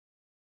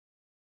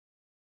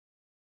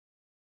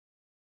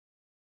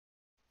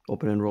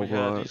Open in We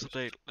had this Roblox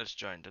update. Let's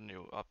join the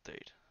new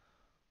update.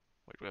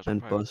 Wait, where's my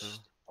and private server?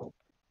 bust.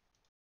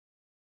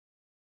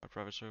 My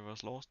private server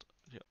was lost.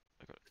 Yeah,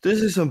 I got it.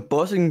 This is some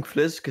bossing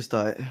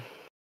flæskesteg.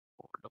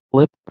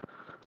 Flip.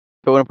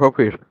 So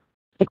inappropriate.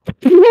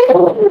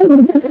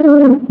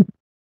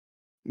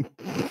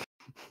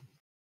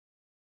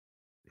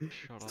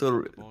 Shut up, Så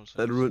with the bullshit.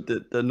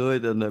 der er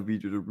noget i den her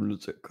video, du bliver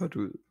nødt til at cutte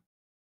ud.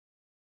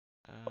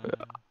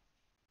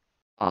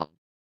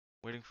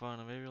 Waiting for an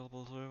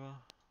available server.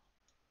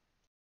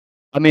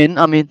 I'm in.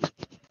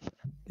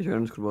 Jeg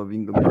tror, skulle bare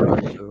vinke om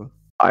min server.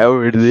 I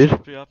already did.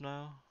 Should be up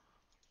now.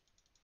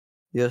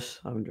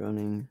 Yes, I'm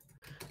joining.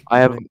 I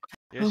have.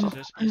 Yes,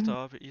 Easter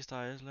up, Easter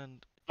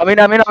Island. I'm in.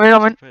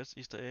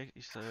 Easter egg,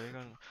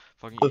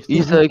 fucking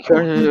Easter egg.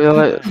 What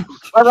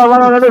the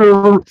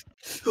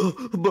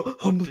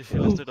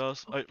hell is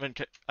this? Man,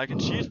 I can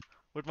cheat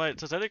with my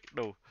Titanic?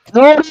 No.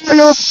 No.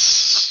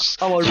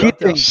 I'm already up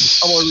there.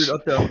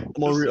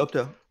 I'm already up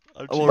there.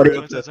 I'm I'm cheating already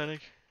with up there.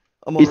 Titanic.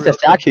 It's a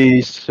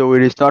staircase, so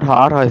it is not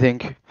hard, I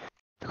think.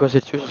 Because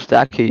it's just a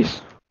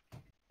staircase.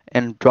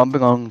 And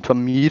jumping on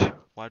some meat.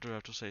 Why do I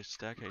have to say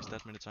staircase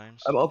that many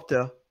times? I'm up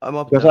there.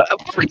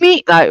 Because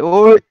me! Like,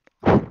 oh,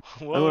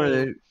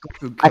 Whoa.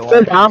 I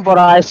fell down, but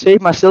I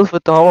saved myself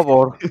with the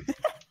hoverboard.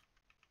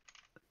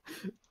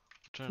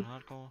 Turn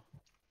hardcore.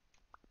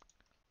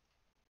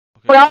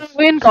 Okay, But I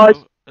win, guys!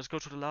 Let's go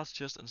to the last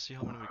chest and see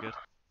how many we get.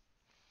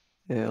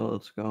 Yeah,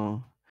 let's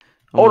go.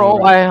 Oh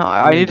no,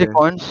 I need the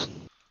coins.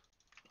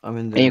 I'm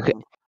in there.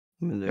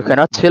 You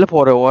cannot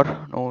teleport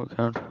over. No, you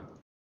can't.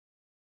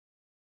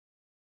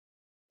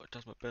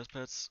 That's my best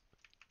pets.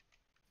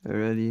 You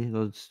ready?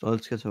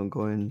 Let's get some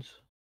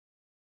coins.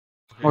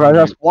 Okay,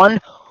 there's one.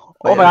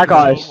 Oh my god,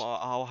 guys.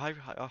 Our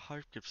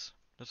hype gifts.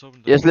 Let's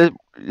open them. Yes,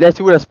 let's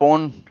do it as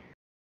spawn.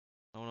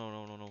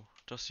 No.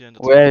 Just here in the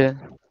Where?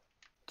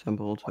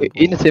 Temple.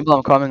 In the temple,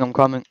 I'm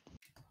coming.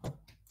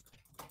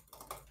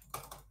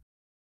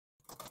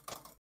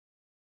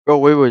 Go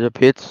away with your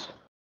pits.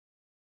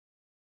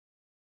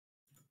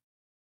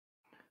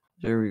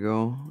 There we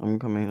go. I'm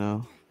coming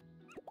now.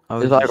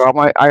 I got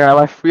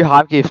my free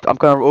hype gift. I'm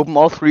gonna open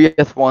all three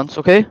at once,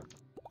 okay?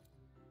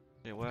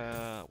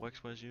 Yeah,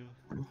 where's you?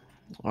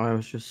 I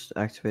was just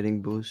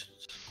activating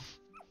boosts.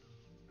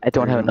 I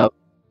don't have enough.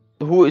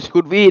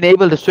 Could we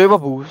enable the server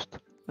boost?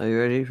 Are you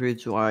ready? 3,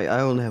 2, I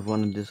only have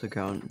one in this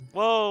account.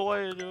 Whoa,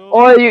 wait, you.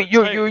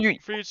 Oh, you.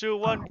 3, 2,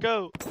 1,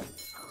 go!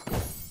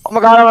 Oh my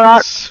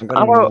god.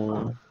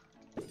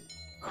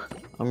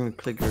 I'm gonna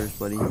click yours,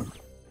 buddy. Hold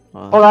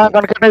on, I'm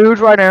gonna get a huge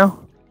right now.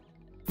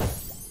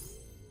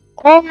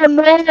 Oh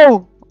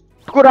no!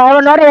 Could I have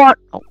another one?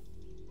 Oh.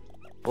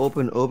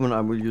 Open, I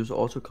will use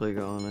auto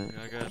clicker on it.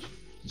 I got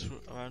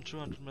around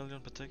 200 million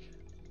per tick.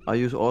 I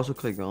use auto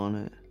clicker on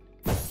it.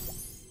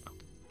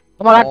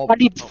 Oh my god,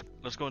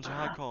 let's go into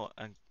hardcore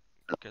and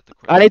get the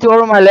quest. I need to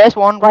order my last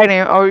one right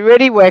now. Are you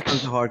ready, Wex?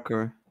 Into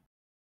hardcore.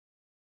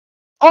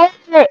 Oh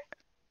shit!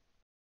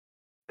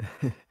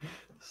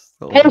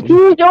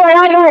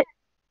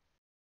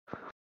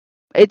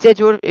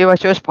 It was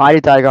just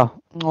party tiger.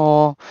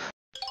 Oh.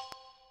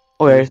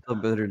 Okay. It's still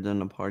better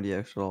than a party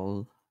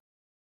actual.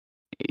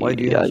 Why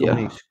do you have so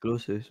many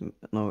exclusives?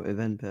 No,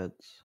 event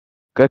pets.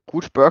 Got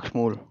good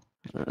spørgsmål.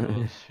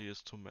 He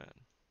is too mad.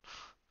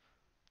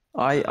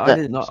 I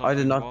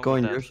did not go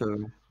in your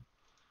server.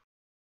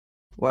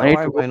 Why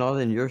am I not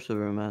in your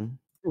server, man?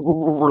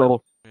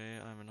 Okay,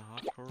 I'm in a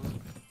hardcore.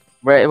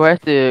 Where's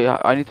the?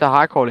 I need the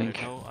hardcore link.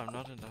 Wait, no, I'm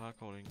not in the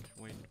hardcore link.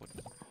 Wait, what?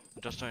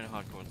 Just join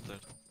hardcore instead.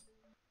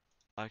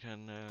 I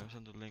can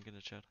send the link in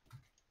the chat.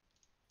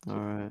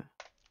 Alright.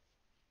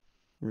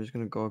 I'm just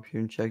gonna go up here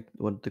and check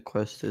what the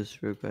quest is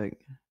real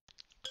quick.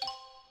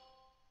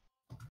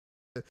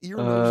 Ear,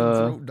 nose, and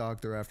throat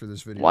doctor after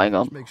this video.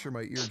 Just make sure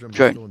my eardrums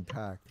are still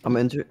intact. I'm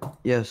into.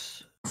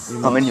 Yes.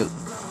 I'm in you.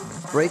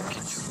 Break.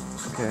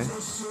 Okay.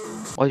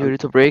 Oh, you need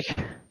to break.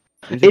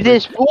 It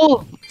is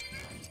full.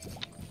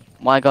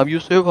 My god, you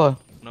server.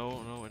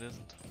 No, it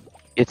isn't.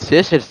 It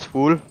says it's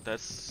full.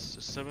 That's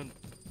 7.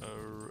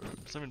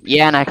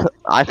 Yeah, and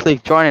I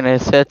clicked join and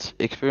it said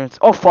experience.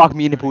 Oh fuck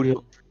me in the booty.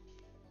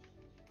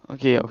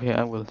 Okay,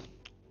 I will.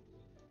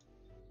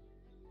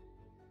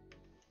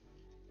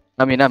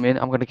 I'm in.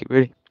 I'm gonna get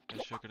ready.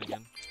 Let's check it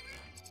again.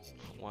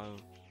 Wow.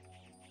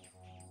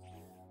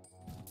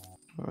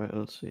 Alright,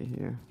 let's see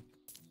here.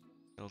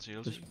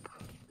 LC.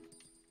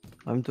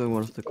 I'm doing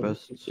one of the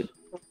quests.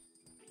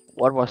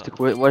 What was the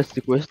quest? What is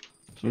the quest?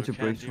 You need to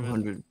break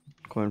 200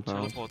 coin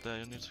piles. Teleport there,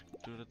 you need to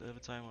do that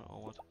every time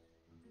or what?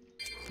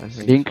 I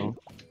think Link. so.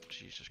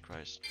 Jesus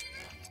Christ.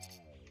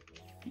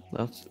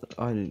 That's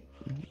maybe.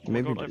 Oh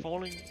my god, I'm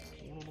falling.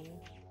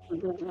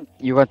 No.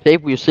 You can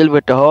save yourself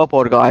with the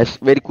hoverboard, guys.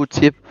 Very good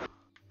tip.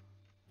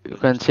 You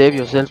can save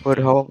yourself with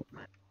the hoverboard.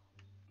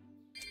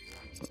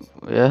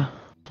 Yeah.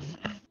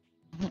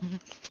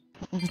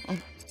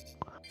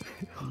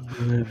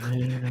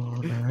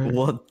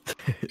 What?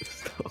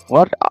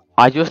 What?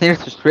 I just need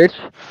to stretch.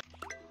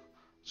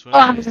 So,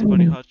 Easter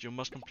Bunny Hut, you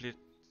must complete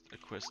a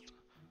quest.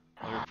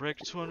 I will break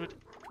 200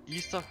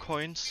 Easter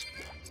coins.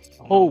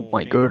 Oh No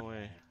my way, god. no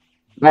way.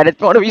 Man, it's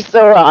gonna be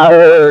so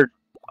hard.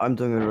 I'm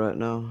doing it right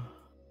now.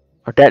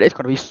 Oh, that is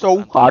gonna be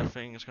so And hard. I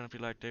think it's gonna be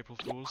like the April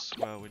Fools,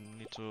 where we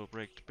need to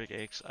break the big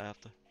eggs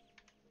after.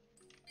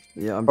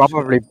 Yeah,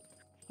 Probably.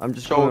 I'm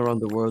just So, going around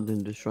the world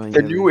and destroying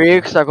The new everything.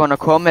 eggs are gonna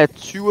come at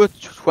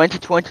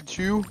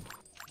 2022.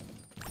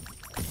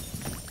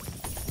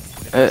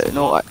 That's a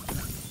No, lot.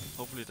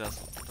 Hopefully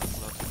that's a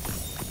lot.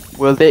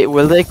 will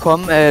they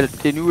come at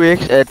the new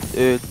eggs at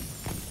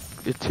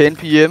 10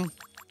 p.m.?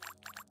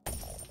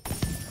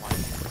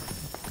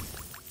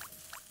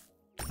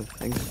 I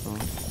think so.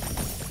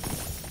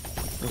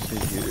 Let's see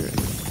here.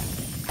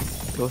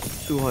 Close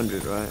to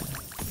 200, right?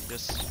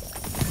 Yes.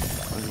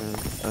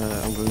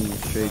 I'm going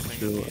I straight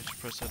think you to. need to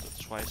press it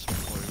twice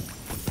before you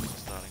finish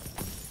starting.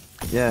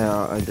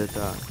 Yeah, I did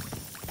that.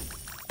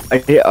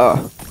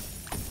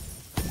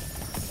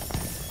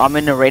 I'm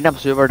in a random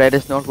server. That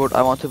is not good.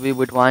 I want to be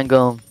with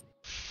Winegum.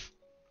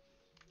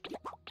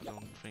 I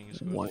don't think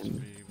it's good to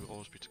be, we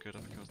always be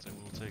together because then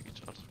we will take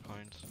each other's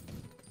coins.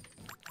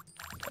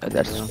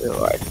 That's Yeah.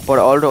 right. But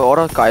all the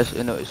other guys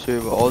in the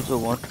server also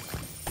want.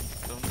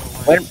 Don't know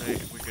why When- they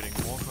say we're getting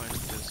more coins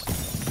than this,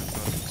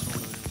 because 2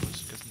 million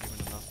which isn't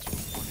even enough to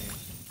money.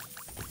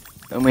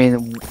 I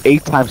mean,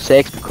 8 times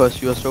 6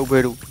 because you are so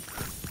bad.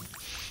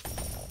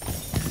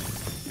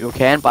 You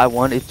can buy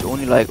one. It's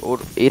only like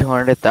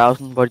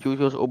 800,000, but you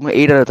just open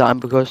 8 at a time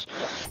because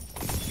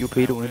you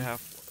pay to We win.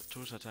 have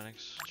 2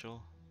 Satanics,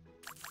 chill.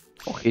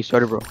 Okay,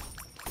 sorry, bro.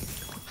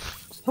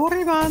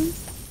 Sorry, man.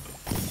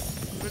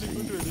 Really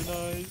good, really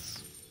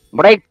nice.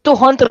 But I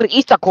 200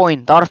 Easter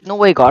coin. There's no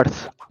way,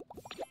 guys.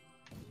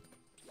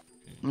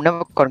 I'm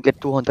never gonna get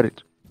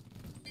 200.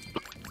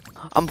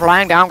 I'm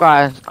flying down,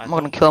 guys. I'm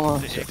gonna kill The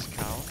myself. X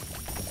count,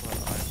 but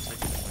I'm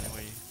taking them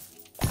anyway.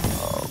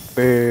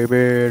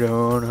 Baby,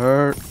 don't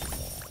hurt.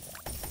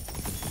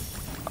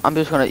 I'm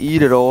just gonna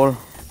eat it all.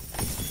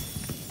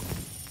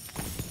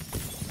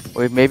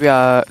 Wait, maybe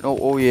no.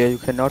 Oh yeah, you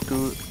cannot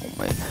do. Oh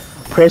my.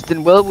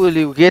 Preston, well, will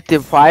you get the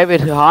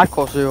private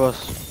hardcore servers?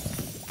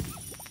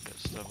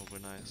 Yes, that would be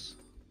nice.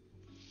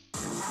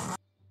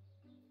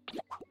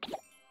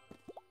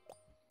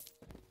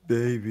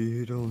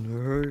 Baby, don't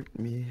hurt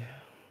me.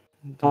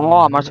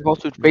 Oh, am I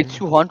supposed to break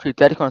 200?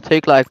 That's gonna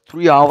take like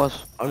 3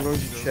 hours. I'm going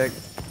to check.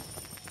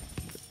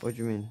 What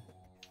do you mean?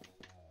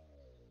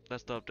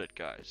 That's the update,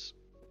 guys.